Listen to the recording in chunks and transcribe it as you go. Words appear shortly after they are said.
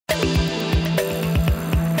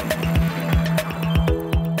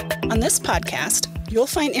this podcast, you'll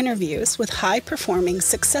find interviews with high-performing,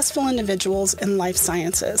 successful individuals in life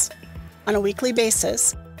sciences. On a weekly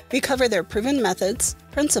basis, we cover their proven methods,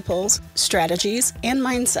 principles, strategies, and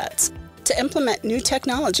mindsets to implement new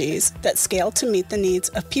technologies that scale to meet the needs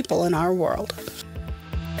of people in our world.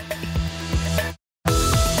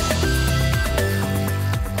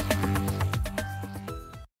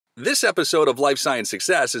 This episode of Life Science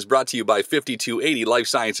Success is brought to you by 5280 Life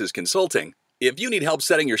Sciences Consulting. If you need help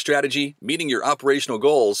setting your strategy, meeting your operational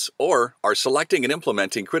goals, or are selecting and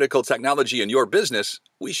implementing critical technology in your business,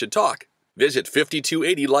 we should talk. Visit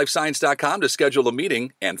 5280lifescience.com to schedule a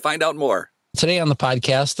meeting and find out more. Today on the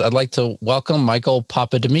podcast, I'd like to welcome Michael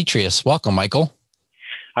Papadimitrious. Welcome, Michael.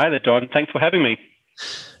 Hi there, Don. Thanks for having me.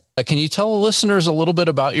 Can you tell the listeners a little bit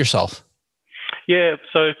about yourself? Yeah,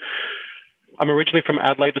 so I'm originally from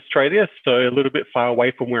Adelaide, Australia, so a little bit far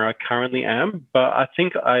away from where I currently am. But I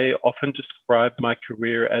think I often describe my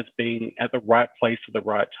career as being at the right place at the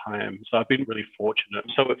right time. So I've been really fortunate.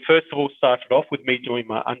 So it first of all started off with me doing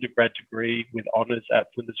my undergrad degree with honours at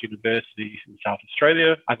Flinders University in South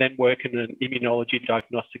Australia. I then work in an immunology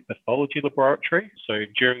diagnostic pathology laboratory. So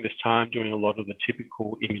during this time, doing a lot of the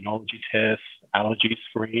typical immunology tests, allergy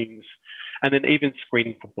screenings, and then even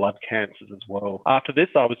screening for blood cancers as well. After this,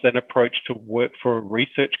 I was then approached to work for a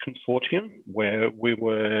research consortium where we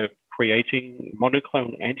were creating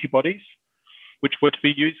monoclonal antibodies, which were to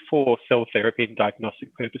be used for cell therapy and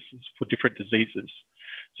diagnostic purposes for different diseases.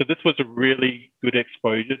 So this was a really good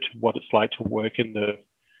exposure to what it's like to work in the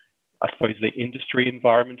industry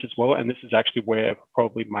environment as well. And this is actually where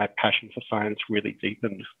probably my passion for science really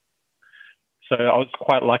deepened. So I was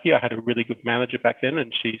quite lucky. I had a really good manager back then,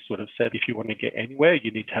 and she sort of said, if you want to get anywhere, you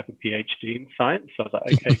need to have a PhD in science. So I was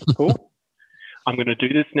like, okay, cool. I'm going to do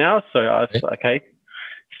this now. So I was like, okay,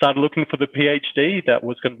 started looking for the PhD that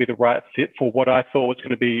was going to be the right fit for what I thought was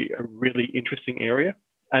going to be a really interesting area.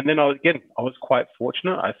 And then I was quite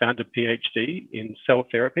fortunate. I found a PhD in cell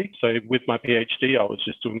therapy. So with my PhD, I was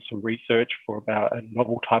just doing some research for about a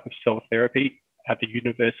novel type of cell therapy at the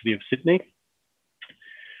University of Sydney.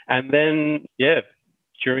 And then,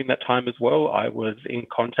 during that time as well, I was in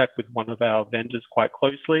contact with one of our vendors quite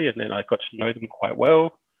closely, and then I got to know them quite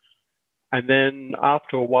well. And then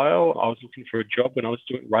after a while, I was looking for a job when I was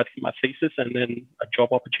writing my thesis, and then a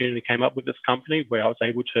job opportunity came up with this company where I was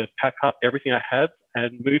able to pack up everything I had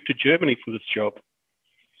and move to Germany for this job.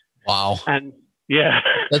 Wow. And yeah.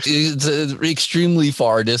 It's an extremely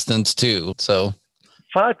far distance too. So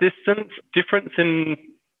far distance, difference in,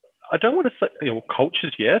 I don't want to say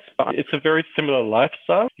cultures, yes, but it's a very similar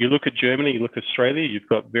lifestyle. You look at Germany, you look at Australia, you've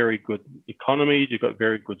got very good economies, you've got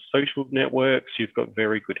very good social networks, you've got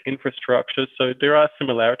very good infrastructure. So there are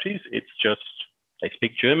similarities. It's just they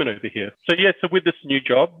speak German over here. So with this new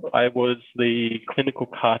job, I was the clinical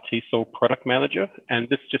CAR T-cell product manager. And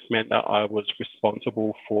this just meant that I was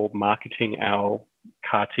responsible for marketing our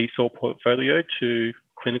CAR T-cell portfolio to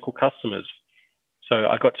clinical customers. So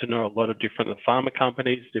I got to know a lot of different pharma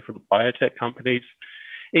companies, different biotech companies,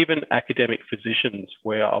 even academic physicians,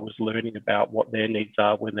 where I was learning about what their needs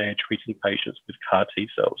are when they're treating patients with CAR T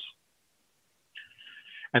cells.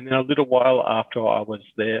 And then a little while after I was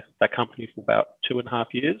there, that company for about 2.5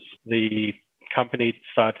 years, the company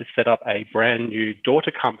decided to set up a brand new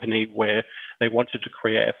daughter company where they wanted to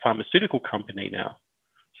create a pharmaceutical company now.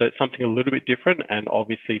 So it's something a little bit different and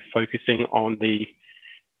obviously focusing on the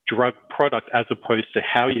drug product as opposed to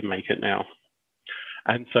how you make it now.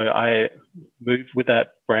 And so I moved with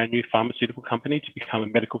that brand new pharmaceutical company to become a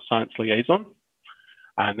medical science liaison.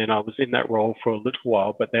 And then I was in that role for a little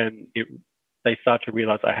while, but then they started to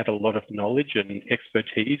realize I had a lot of knowledge and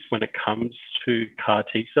expertise when it comes to CAR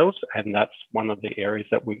T cells. And that's one of the areas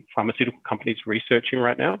that pharmaceutical companies are researching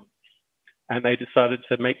right now. And they decided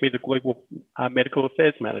to make me the global medical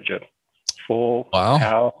affairs manager for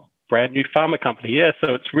our brand new pharma company. Yeah,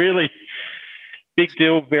 so it's really big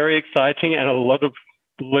deal, very exciting, and a lot of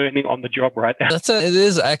learning on the job right now. It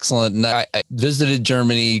is excellent. And I visited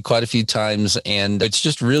Germany quite a few times, and it's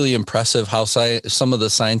just really impressive how some of the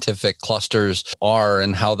scientific clusters are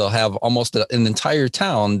and how they'll have almost an entire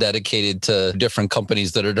town dedicated to different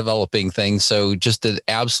companies that are developing things. So just an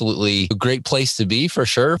absolutely great place to be for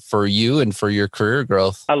sure for you and for your career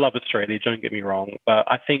growth. I love Australia, don't get me wrong, but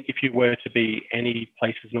I think if you were to be any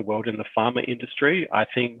places in the world in the pharma industry, I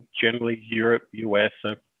think generally Europe, US,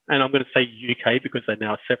 and I'm going to say UK because they're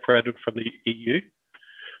now separated from the EU.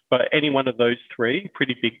 But any one of those three,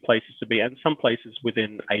 pretty big places to be, and some places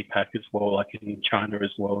within APAC as well, like in China as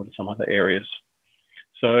well, and some other areas.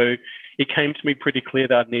 So it came to me pretty clear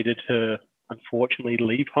that I needed to unfortunately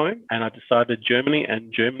leave home, and I decided Germany,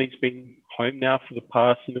 and Germany's been home now for the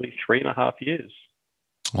past nearly 3.5 years.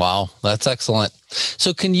 Wow, that's excellent.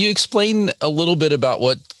 So can you explain a little bit about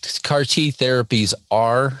what CAR T therapies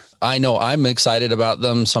are? I know I'm excited about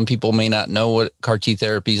them. Some people may not know what CAR T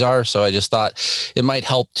therapies are, so I just thought it might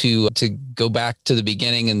help to go back to the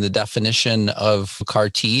beginning and the definition of CAR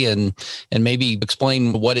T and maybe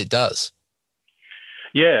explain what it does.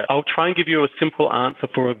 Yeah, I'll try and give you a simple answer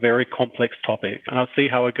for a very complex topic, and I'll see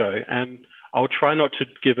how I go. And I'll try not to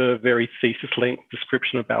give a very thesis-length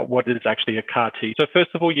description about what is actually a CAR T. So first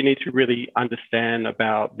of all, you need to really understand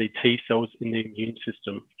about the T cells in the immune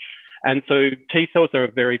system. And so T cells are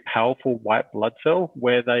a very powerful white blood cell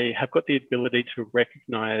where they have got the ability to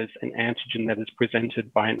recognize an antigen that is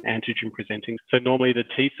presented by an antigen presenting. So normally the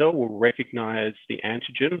T cell will recognize the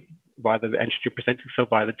antigen by the antigen presenting cell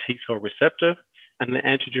by the T cell receptor, and the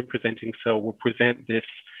antigen presenting cell will present this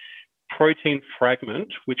protein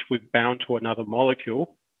fragment, which we've bound to another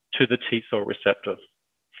molecule, to the T cell receptor.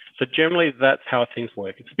 So generally, that's how things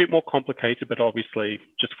work. It's a bit more complicated, but obviously,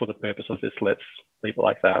 just for the purpose of this, let's leave it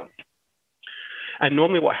like that. And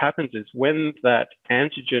normally what happens is when that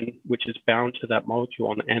antigen, which is bound to that molecule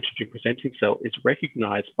on the antigen presenting cell, is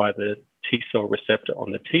recognized by the T cell receptor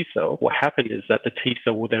on the T cell, what happens is that the T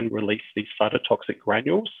cell will then release these cytotoxic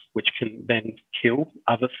granules, which can then kill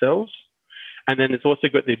other cells. And then it's also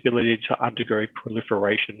got the ability to undergo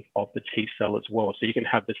proliferation of the T cell as well. So you can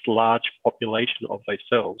have this large population of those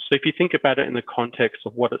cells. So if you think about it in the context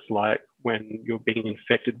of what it's like when you're being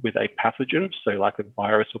infected with a pathogen, so like a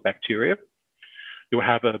virus or bacteria, you'll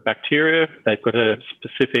have a bacteria, they've got a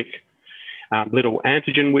specific little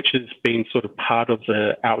antigen, which has been sort of part of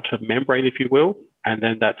the outer membrane, if you will, and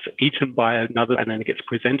then that's eaten by another, and then it gets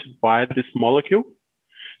presented by this molecule.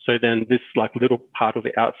 So then this like little part of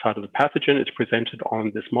the outside of the pathogen is presented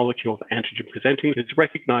on this molecule of antigen presenting. It's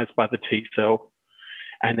recognized by the T cell.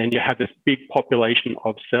 And then you have this big population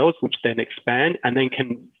of cells, which then expand and then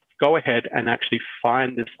can go ahead and actually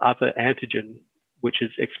find this other antigen, which is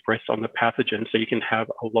expressed on the pathogen. So you can have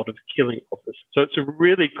a lot of killing of this. So it's a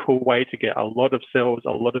really cool way to get a lot of cells, a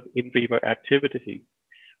lot of in vivo activity,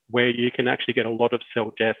 where you can actually get a lot of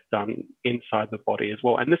cell death done inside the body as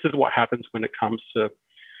well. And this is what happens when it comes to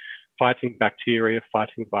fighting bacteria,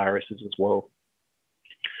 fighting viruses as well.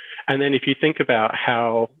 And then if you think about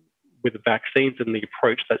how with the vaccines and the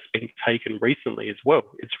approach that's been taken recently as well,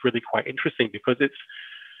 it's really quite interesting because it's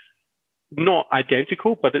not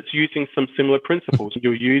identical, but it's using some similar principles.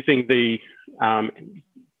 You're using the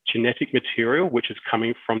genetic material, which is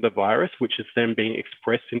coming from the virus, which is then being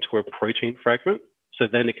expressed into a protein fragment. So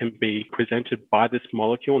then it can be presented by this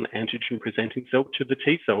molecule, an antigen presenting cell, to the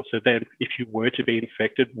T cell. So then if you were to be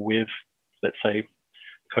infected with, let's say,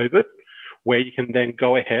 COVID, where you can then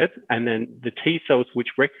go ahead and then the T cells which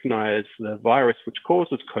recognize the virus which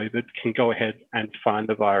causes COVID can go ahead and find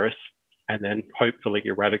the virus and then hopefully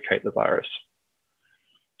eradicate the virus.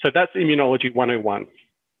 So that's immunology 101.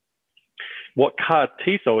 What CAR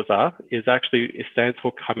T cells are is actually, it stands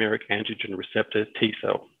for chimeric antigen receptor T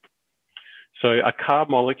cell. So a CAR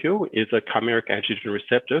molecule is a chimeric antigen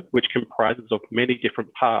receptor, which comprises of many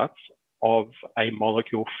different parts of a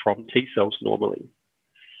molecule from T cells normally.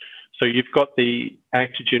 So you've got the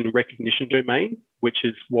antigen recognition domain, which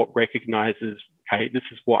is what recognizes, okay, this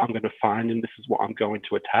is what I'm going to find and this is what I'm going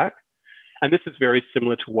to attack. And this is very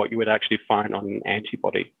similar to what you would actually find on an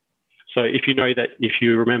antibody. So if you know that, if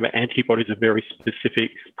you remember, antibodies are very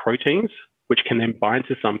specific proteins, which can then bind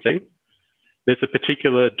to something. There's a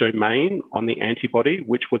particular domain on the antibody,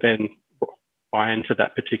 which will then bind to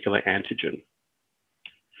that particular antigen.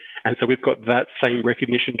 And so we've got that same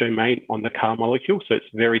recognition domain on the CAR molecule, so it's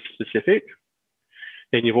very specific.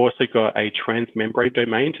 Then you've also got a transmembrane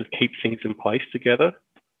domain to keep things in place together.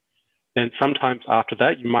 Then sometimes after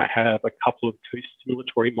that, you might have a couple of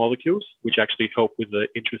co-stimulatory molecules, which actually help with the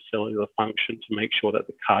intracellular function to make sure that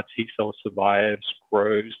the CAR T cell survives,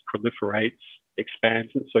 grows, proliferates,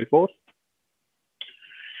 expands, and so forth.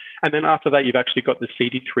 And then after that, you've actually got the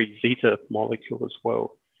CD3 zeta molecule as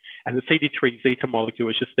well. And the CD3 zeta molecule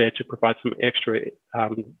is just there to provide some extra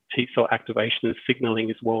T cell activation and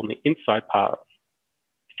signaling as well on the inside part.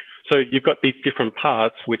 So you've got these different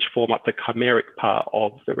parts which form up the chimeric part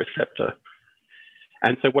of the receptor.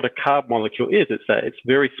 And so what a CAR molecule is that it's a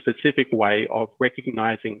very specific way of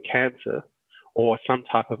recognizing cancer or some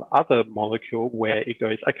type of other molecule where it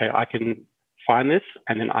goes, okay, I can find this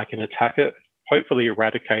and then I can attack it, hopefully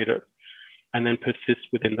eradicate it, and then persist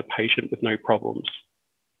within the patient with no problems.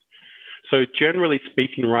 So generally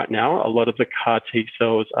speaking right now, a lot of the CAR T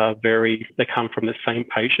cells they come from the same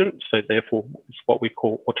patient. So therefore, it's what we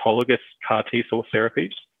call autologous CAR T cell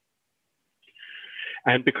therapies.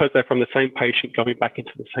 And because they're from the same patient going back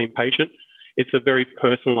into the same patient, it's a very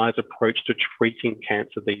personalized approach to treating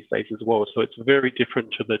cancer these days as well. So it's very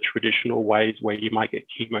different to the traditional ways where you might get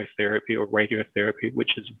chemotherapy or radiotherapy,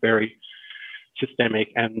 which is very systemic,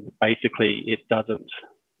 and basically it's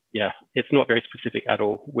not very specific at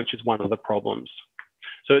all, which is one of the problems.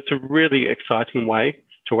 So it's a really exciting way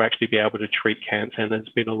to actually be able to treat cancer, and there's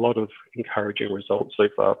been a lot of encouraging results so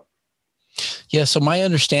far. Yeah, so my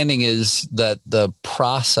understanding is that the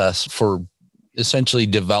process for essentially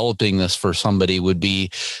developing this for somebody would be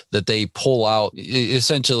that they pull out,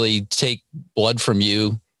 essentially take blood from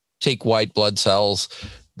you, take white blood cells.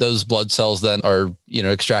 Those blood cells then are,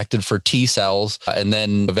 extracted for T cells, and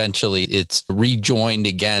then eventually it's rejoined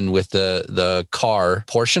again with the CAR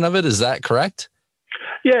portion of it. Is that correct?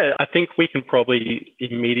 Yeah, I think we can probably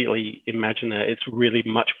immediately imagine that it's really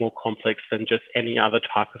much more complex than just any other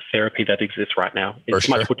type of therapy that exists right now. It's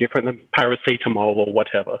much more different than paracetamol or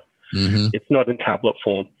whatever. Mm-hmm. It's not in tablet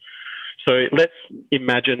form. So let's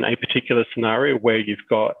imagine a particular scenario where you've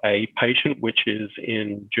got a patient which is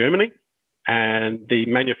in Germany, and the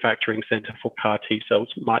manufacturing center for CAR T cells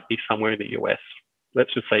might be somewhere in the US.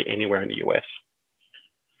 Let's just say anywhere in the US.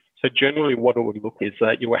 So generally what it would look is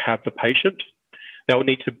that you will have the patient. They'll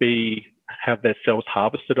need to have their cells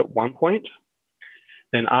harvested at one point.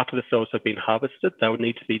 Then after the cells have been harvested, they'll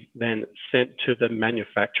need to be then sent to the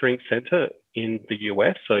manufacturing center in the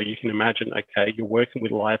US. So you can imagine, okay, you're working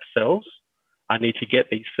with live cells. I need to get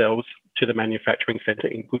these cells to the manufacturing center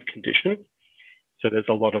in good condition. So there's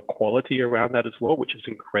a lot of quality around that as well, which is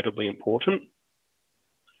incredibly important.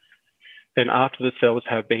 Then after the cells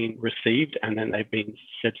have been received and then they've been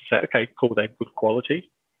said to say, okay, cool, they're good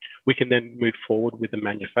quality, we can then move forward with the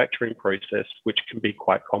manufacturing process, which can be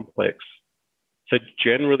quite complex. So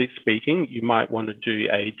generally speaking, you might want to do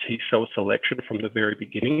a T cell selection from the very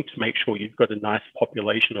beginning to make sure you've got a nice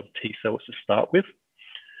population of T cells to start with.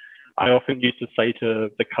 I often used to say to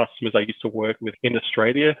the customers I used to work with in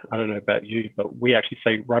Australia, I don't know about you, but we actually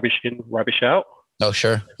say rubbish in, rubbish out. Oh,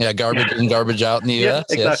 sure. Yeah, garbage in, garbage out in the US.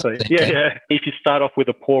 Yeah, exactly. Yes, yeah. If you start off with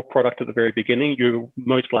a poor product at the very beginning, you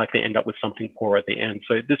most likely end up with something poor at the end.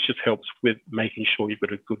 So this just helps with making sure you've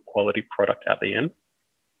got a good quality product at the end.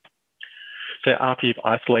 So after you've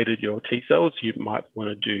isolated your T cells, you might want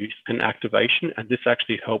to do an activation, and this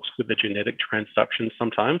actually helps with the genetic transduction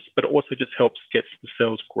sometimes, but it also just helps get the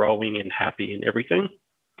cells growing and happy and everything.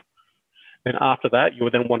 And after that,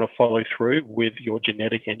 you'll then want to follow through with your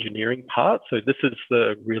genetic engineering part. So this is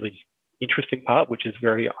the really interesting part, which is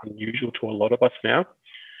very unusual to a lot of us now.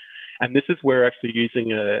 And this is where actually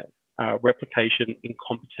using a replication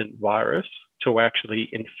incompetent virus to actually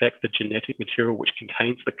infect the genetic material which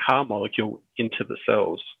contains the CAR molecule into the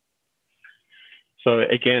cells. So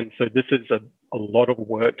again, this is a lot of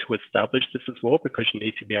work to establish this as well, because you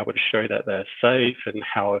need to be able to show that they're safe and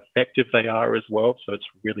how effective they are as well. So it's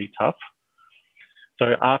really tough.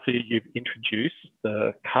 So after you've introduced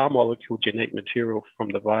the CAR molecule genetic material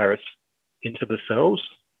from the virus into the cells,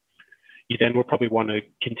 you then will probably want to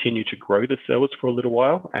continue to grow the cells for a little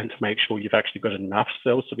while and to make sure you've actually got enough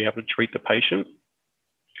cells to be able to treat the patient.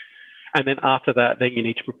 And then after that, then you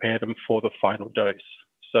need to prepare them for the final dose.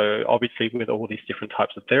 So obviously with all these different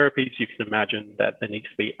types of therapies, you can imagine that they need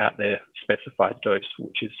to be at their specified dose,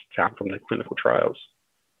 which is found from the clinical trials.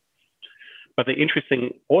 But the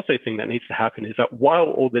interesting also thing that needs to happen is that while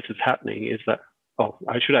all this is happening is that,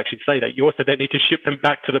 I should actually say that you also then need to ship them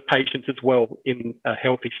back to the patients as well in a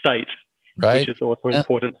healthy state. Right. Which is also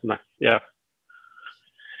important to know. Yeah.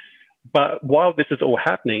 But while this is all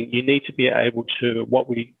happening, you need to be able to what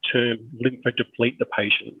we term lymphodeplete the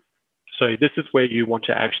patient. So this is where you want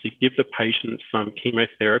to actually give the patient some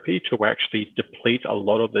chemotherapy to actually deplete a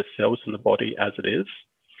lot of the cells in the body as it is.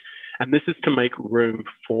 And this is to make room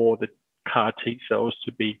for the CAR T cells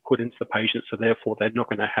to be put into the patient. So therefore, they're not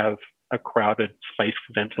going to have a crowded space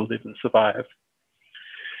for them to live and survive.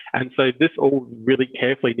 And so this all really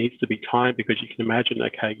carefully needs to be timed, because you can imagine,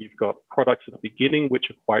 okay, you've got products at the beginning which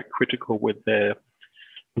are quite critical with their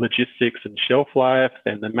logistics and shelf life.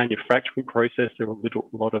 Then the manufacturing process, there are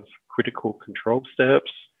a lot of critical control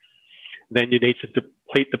steps. Then you need to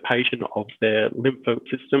deplete the patient of their lymphoid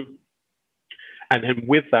system. And then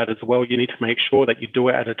with that as well, you need to make sure that you do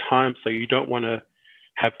it at a time, so you don't want to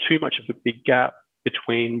have too much of a big gap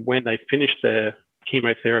between when they finish their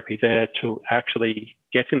chemotherapy there to actually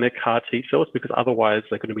getting their CAR T cells, because otherwise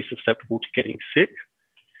they're going to be susceptible to getting sick.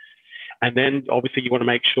 And then obviously you want to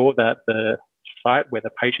make sure that the site where the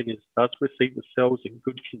patient does receive the cells in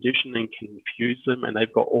good condition and can infuse them, and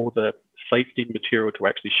they've got all the safety material to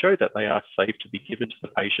actually show that they are safe to be given to the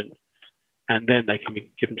patient, and then they can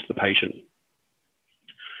be given to the patient.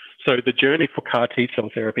 So the journey for CAR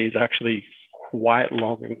T-cell therapy is actually quite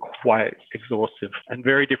long and quite exhaustive, and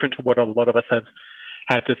very different to what a lot of us have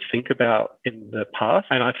had to think about in the past.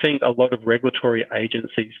 And I think a lot of regulatory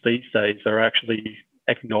agencies these days are actually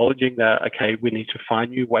acknowledging that, okay, we need to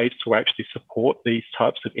find new ways to actually support these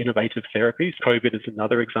types of innovative therapies. COVID is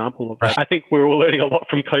another example of that. I think we're all learning a lot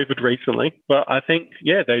from COVID recently, but I think,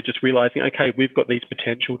 they're just realizing, okay, we've got these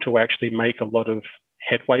potential to actually make a lot of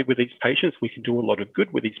headway with these patients. We can do a lot of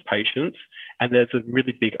good with these patients, and there's a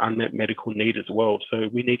really big unmet medical need as well. So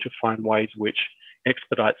we need to find ways which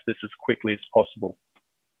expedites this as quickly as possible.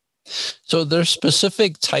 So there's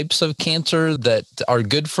specific types of cancer that are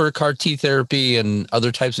good for CAR T therapy and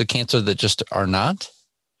other types of cancer that just are not?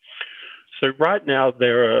 So right now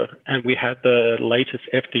and we had the latest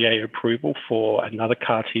FDA approval for another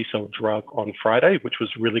CAR T-cell drug on Friday, which was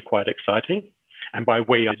really quite exciting. And by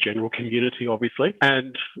we, the general community, obviously.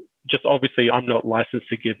 And just obviously, I'm not licensed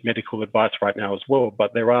to give medical advice right now as well,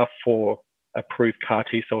 but there are 4 approved CAR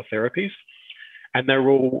T-cell therapies, and they're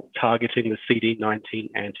all targeting the CD19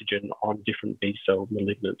 antigen on different B-cell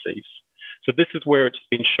malignancies. So this is where it's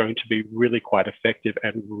been shown to be really quite effective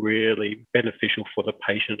and really beneficial for the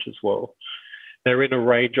patient as well. They're in a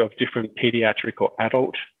range of different pediatric or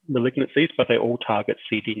adult malignancies, but they all target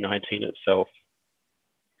CD19 itself.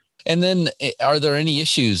 And then are there any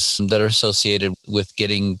issues that are associated with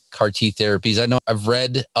getting CAR T therapies? I know I've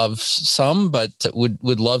read of some, but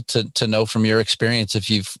would love to know from your experience if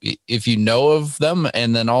you know of them,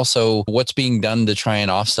 and then also what's being done to try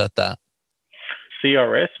and offset that.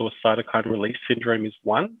 CRS, or cytokine release syndrome, is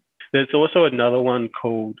one. There's also another one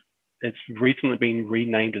it's recently been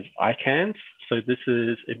renamed as ICANS. So this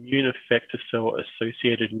is immune effector cell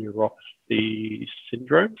associated neuropathy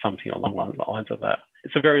syndrome, something along the lines of that.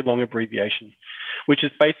 It's a very long abbreviation, which is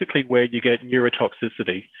basically where you get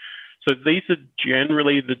neurotoxicity. So these are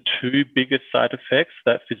generally the 2 biggest side effects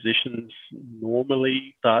that physicians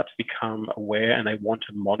normally start to become aware, and they want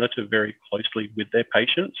to monitor very closely with their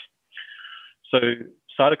patients. So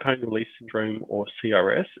cytokine release syndrome, or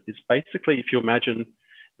CRS, is basically, if you imagine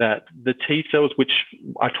that the T cells, which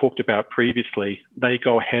I talked about previously, they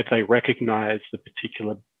go ahead, they recognize the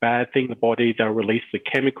particular bad thing in the body, they'll release the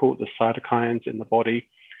chemical, the cytokines in the body,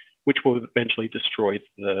 which will eventually destroy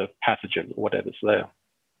the pathogen or whatever's there.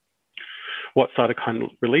 What cytokine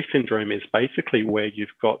release syndrome is basically where you've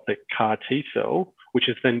got the CAR T cell, which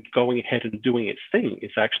is then going ahead and doing its thing.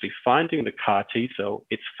 It's actually finding the CAR T cell,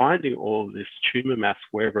 it's finding all of this tumor mass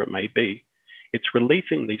wherever it may be, it's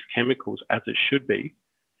releasing these chemicals as it should be.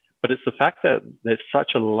 But it's the fact that there's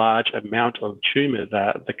such a large amount of tumor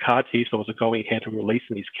that the CAR T cells are going ahead and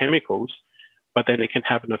releasing these chemicals, but then it can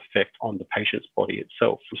have an effect on the patient's body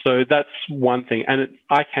itself. So that's one thing. And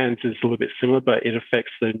ICANS is a little bit similar, but it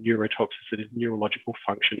affects the neurotoxicity, neurological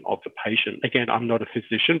function of the patient. Again, I'm not a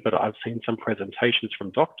physician, but I've seen some presentations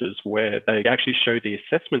from doctors where they actually show the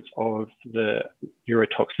assessments of the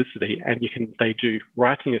neurotoxicity, and they do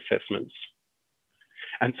writing assessments.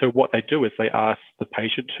 And so what they do is they ask the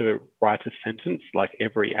patient to write a sentence like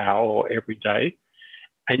every hour or every day.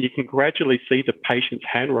 And you can gradually see the patient's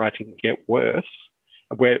handwriting get worse,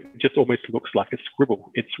 where it just almost looks like a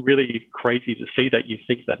scribble. It's really crazy to see that you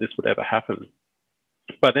think that this would ever happen.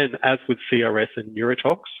 But then, as with CRS and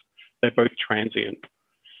neurotox, they're both transient.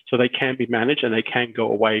 So they can be managed and they can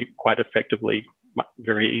go away quite effectively,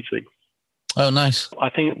 very easily. Oh, nice. I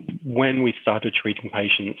think when we started treating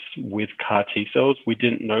patients with CAR T cells, we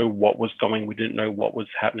didn't know what was going, we didn't know what was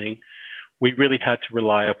happening. We really had to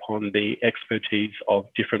rely upon the expertise of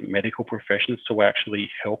different medical professions to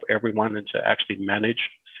actually help everyone and to actually manage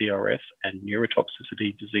CRS and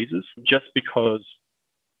neurotoxicity diseases, just because,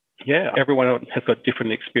 everyone has got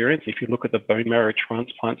different experience. If you look at the bone marrow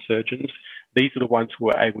transplant surgeons, these are the ones who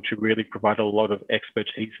are able to really provide a lot of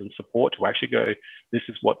expertise and support to actually go, this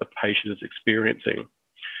is what the patient is experiencing.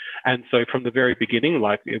 And so from the very beginning,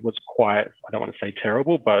 it was quite, I don't want to say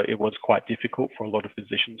terrible, but it was quite difficult for a lot of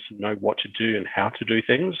physicians to know what to do and how to do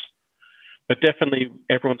things. But definitely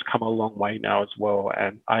everyone's come a long way now as well.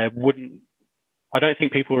 And I don't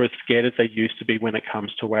think people are as scared as they used to be when it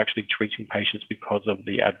comes to actually treating patients because of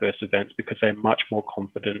the adverse events, because they're much more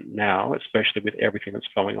confident now, especially with everything that's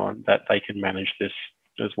going on, that they can manage this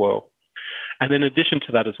as well. And then in addition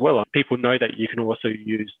to that as well, people know that you can also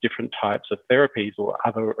use different types of therapies or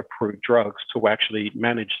other approved drugs to actually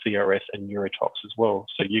manage CRS and neurotox as well.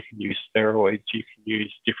 So you can use steroids, you can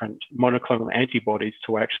use different monoclonal antibodies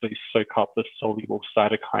to actually soak up the soluble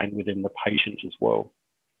cytokine within the patient as well.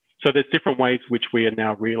 So there's different ways which we are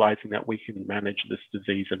now realizing that we can manage this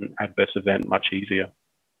disease and adverse event much easier.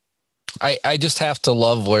 I just have to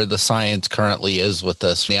love where the science currently is with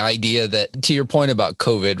this. The idea that, to your point about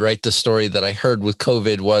COVID, right? The story that I heard with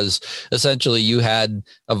COVID was essentially you had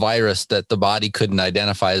a virus that the body couldn't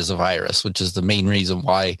identify as a virus, which is the main reason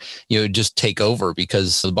why you would just take over,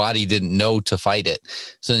 because the body didn't know to fight it.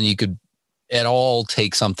 So then you could at all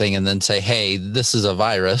take something and then say, hey, this is a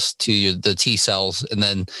virus to the T cells, and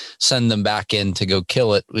then send them back in to go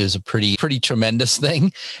kill it is a pretty tremendous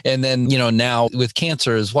thing. And then, now with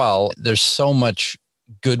cancer as well, there's so much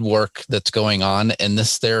good work that's going on, and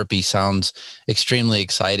this therapy sounds extremely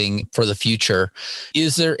exciting for the future.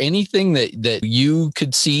 Is there anything that you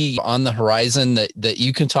could see on the horizon that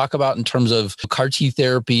you can talk about in terms of CAR T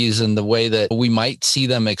therapies and the way that we might see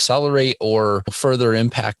them accelerate or further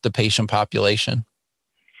impact the patient population?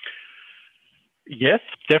 Yes,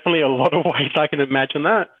 definitely a lot of ways I can imagine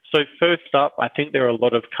that. So first up, I think there are a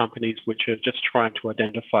lot of companies which are just trying to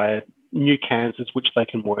identify new cancers which they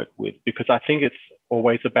can work with, because I think it's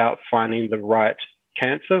always about finding the right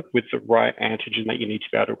cancer with the right antigen that you need to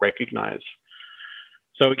be able to recognize.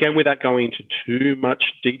 So again, without going into too much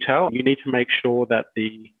detail, you need to make sure that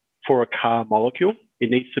for a CAR molecule, it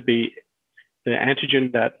needs to be the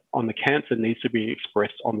antigen that on the cancer needs to be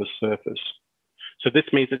expressed on the surface. So this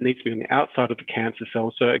means it needs to be on the outside of the cancer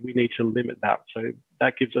cell. So we need to limit that. So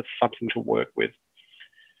that gives us something to work with.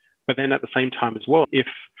 But then at the same time as well, if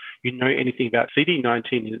you know anything about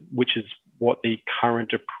CD19, which is what the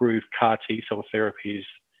current approved CAR T cell therapies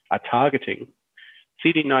are targeting,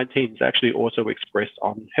 CD19 is actually also expressed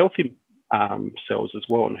on healthy cells as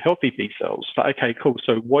well, on healthy B cells. So, okay, cool.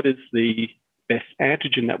 So what is the best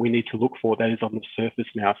antigen that we need to look for that is on the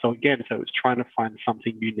surface now? So again, it's trying to find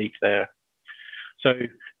something unique there. So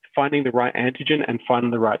finding the right antigen and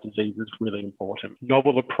finding the right disease is really important.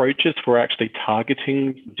 Novel approaches for actually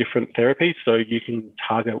targeting different therapies. So you can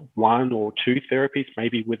target one or two therapies,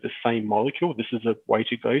 maybe with the same molecule. This is a way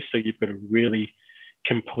to go. So you've got a really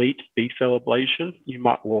complete B-cell ablation.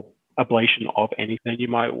 Ablation of anything. You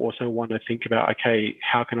might also want to think about, okay,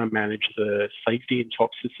 how can I manage the safety and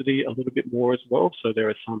toxicity a little bit more as well? So there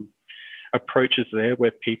are some approaches there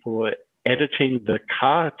where people are editing the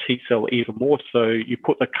CAR T cell even more. So you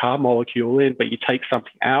put the CAR molecule in, but you take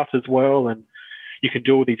something out as well, and you can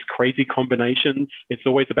do all these crazy combinations. It's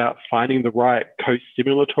always about finding the right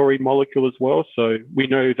co-stimulatory molecule as well. So we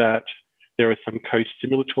know that there are some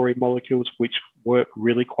co-stimulatory molecules which work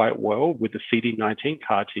really quite well with the CD19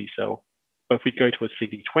 CAR T cell. But if we go to a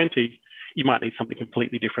CD20, you might need something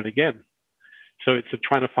completely different again. So it's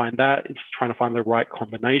trying to find that. It's trying to find the right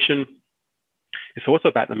combination. It's also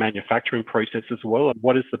about the manufacturing process as well.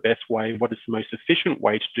 What is the best way? What is the most efficient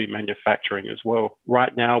way to do manufacturing as well?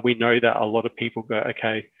 Right now, we know that a lot of people go,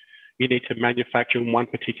 okay, you need to manufacture in one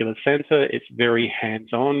particular center. It's very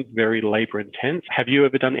hands-on, very labor intense. Have you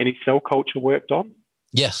ever done any cell culture work, Dom?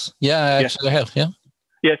 Yes. Yeah, I actually have. Yeah.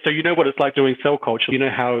 Yeah. So you know what it's like doing cell culture. You know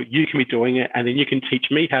how you can be doing it, and then you can teach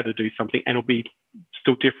me how to do something, and it'll be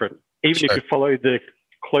still different. Even if you follow the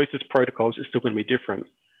closest protocols, it's still going to be different.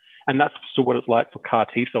 And that's still what it's like for CAR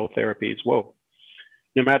T cell therapy as well.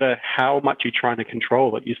 No matter how much you're trying to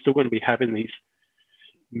control it, you're still going to be having these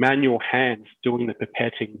manual hands doing the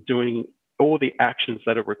pipetting, doing all the actions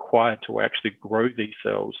that are required to actually grow these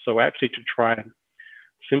cells. So actually to try and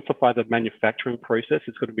simplify the manufacturing process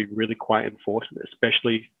is going to be really quite important,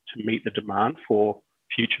 especially to meet the demand for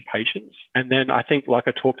future patients. And then I think, like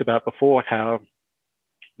I talked about before, how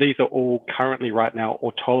these are all currently right now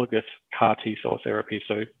autologous CAR T cell therapy.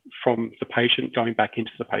 So from the patient going back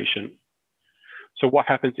into the patient. So what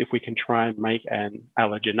happens if we can try and make an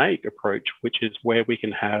allogeneic approach, which is where we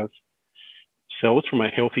can have cells from a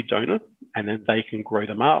healthy donor, and then they can grow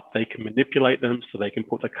them up, they can manipulate them so they can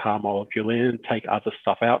put the CAR molecule in, take other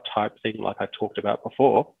stuff out type thing like I talked about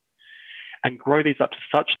before, and grow these up to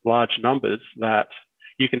such large numbers that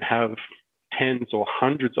you can have tens or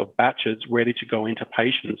hundreds of batches ready to go into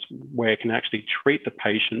patients where it can actually treat the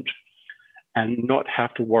patient and not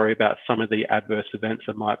have to worry about some of the adverse events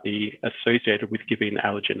that might be associated with giving an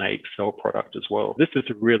allogeneic cell product as well. This is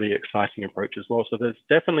a really exciting approach as well. So there's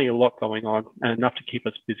definitely a lot going on and enough to keep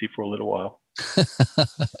us busy for a little while.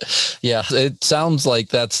 Yeah, it sounds like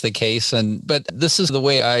that's the case. But this is the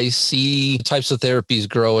way I see types of therapies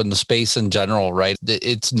grow in the space in general, right?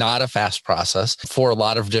 It's not a fast process for a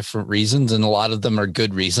lot of different reasons, and a lot of them are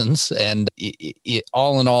good reasons. And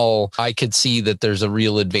all in all, I could see that there's a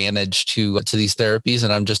real advantage to these therapies.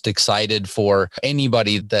 And I'm just excited for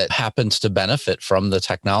anybody that happens to benefit from the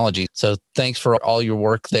technology. So thanks for all your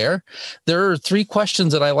work there. There are 3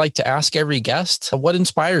 questions that I like to ask every guest. What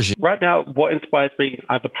inspires you? Right now, what inspires me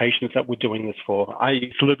are the patients that we're doing this for.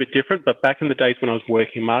 It's a little bit different, but back in the days when I was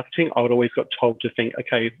working in marketing, I would always got told to think,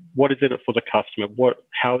 okay, what is in it for the customer?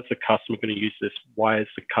 How is the customer going to use this? Why is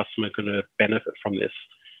the customer going to benefit from this?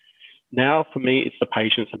 Now, for me, it's the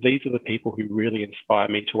patients. And these are the people who really inspire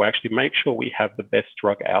me to actually make sure we have the best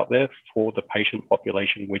drug out there for the patient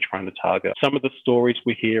population we're trying to target. Some of the stories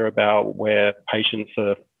we hear about where patients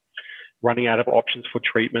are running out of options for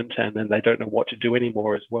treatment and then they don't know what to do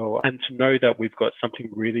anymore as well. And to know that we've got something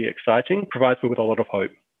really exciting provides me with a lot of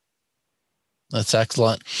hope. That's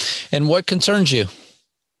excellent. And what concerns you?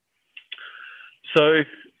 So,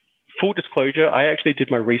 full disclosure, I actually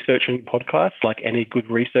did my research on podcasts like any good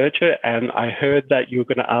researcher, and I heard that you were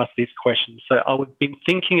going to ask these questions. So I've been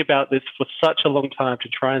thinking about this for such a long time to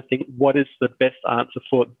try and think what is the best answer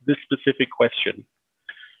for this specific question.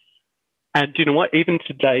 And you know what? Even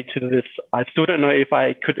today, to this, I still don't know if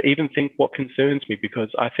I could even think what concerns me, because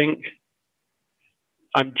I think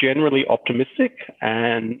I'm generally optimistic,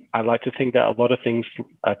 and I like to think that a lot of things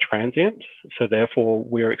are transient. So therefore,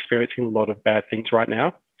 we're experiencing a lot of bad things right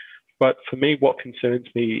now. But for me, what concerns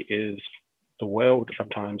me is the world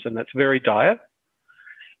sometimes, and that's very dire.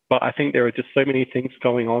 But I think there are just so many things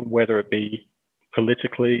going on, whether it be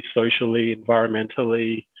politically, socially,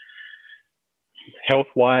 environmentally,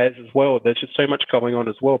 health-wise as well. There's just so much going on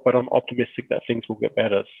as well, but I'm optimistic that things will get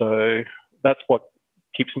better. So that's what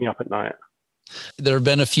keeps me up at night. There have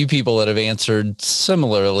been a few people that have answered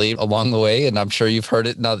similarly along the way, and I'm sure you've heard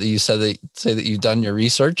it now that you say that you've done your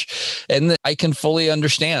research, and I can fully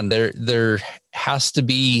understand there has to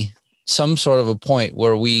be some sort of a point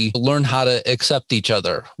where we learn how to accept each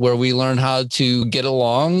other, where we learn how to get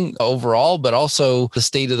along overall, but also the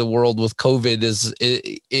state of the world with COVID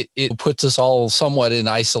it puts us all somewhat in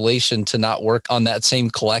isolation to not work on that same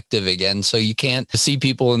collective again. So you can't see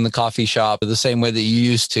people in the coffee shop the same way that you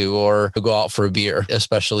used to, or go out for a beer,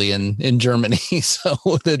 especially in Germany. So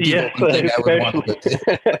yes, thing I would want to do.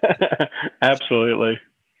 Absolutely.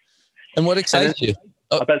 And what excites you?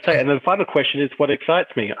 I was about to say, and the final question is what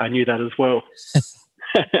excites me. I knew that as well.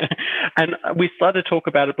 And we started to talk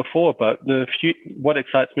about it before, but what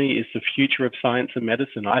excites me is the future of science and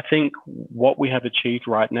medicine. I think what we have achieved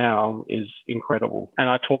right now is incredible. And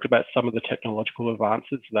I talked about some of the technological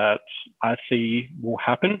advances that I see will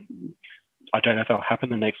happen. I don't know if they'll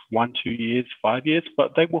happen in the next 1, 2 years, 5 years,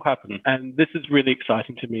 but they will happen. And this is really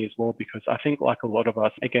exciting to me as well, because I think like a lot of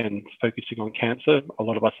us, again, focusing on cancer, a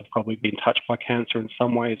lot of us have probably been touched by cancer in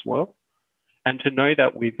some way as well. And to know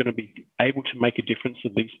that we're going to be able to make a difference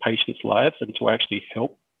in these patients' lives and to actually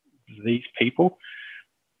help these people,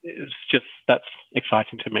 that's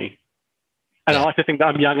exciting to me. And I like to think that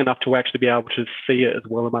I'm young enough to actually be able to see it as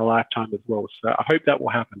well in my lifetime as well. So I hope that will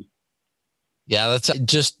happen. Yeah, that's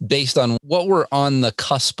just based on what we're on the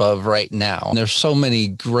cusp of right now. And there's so many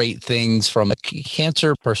great things from a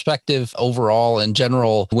cancer perspective overall in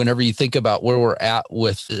general. Whenever you think about where we're at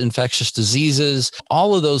with infectious diseases,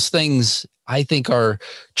 all of those things I think are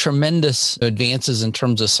tremendous advances in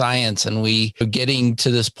terms of science. And we getting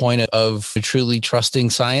to this point of truly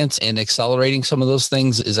trusting science and accelerating some of those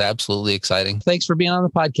things is absolutely exciting. Thanks for being on the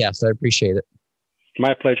podcast. I appreciate it.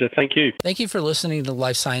 My pleasure. Thank you. Thank you for listening to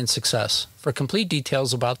Life Science Success. For complete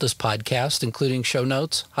details about this podcast, including show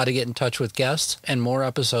notes, how to get in touch with guests, and more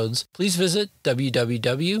episodes, please visit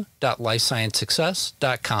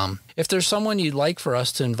www.lifesciencesuccess.com. If there's someone you'd like for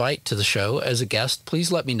us to invite to the show as a guest, please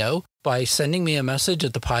let me know by sending me a message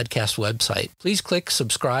at the podcast website. Please click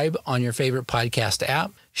subscribe on your favorite podcast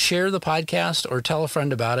app, share the podcast, or tell a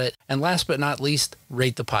friend about it. And last but not least,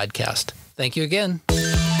 rate the podcast. Thank you again.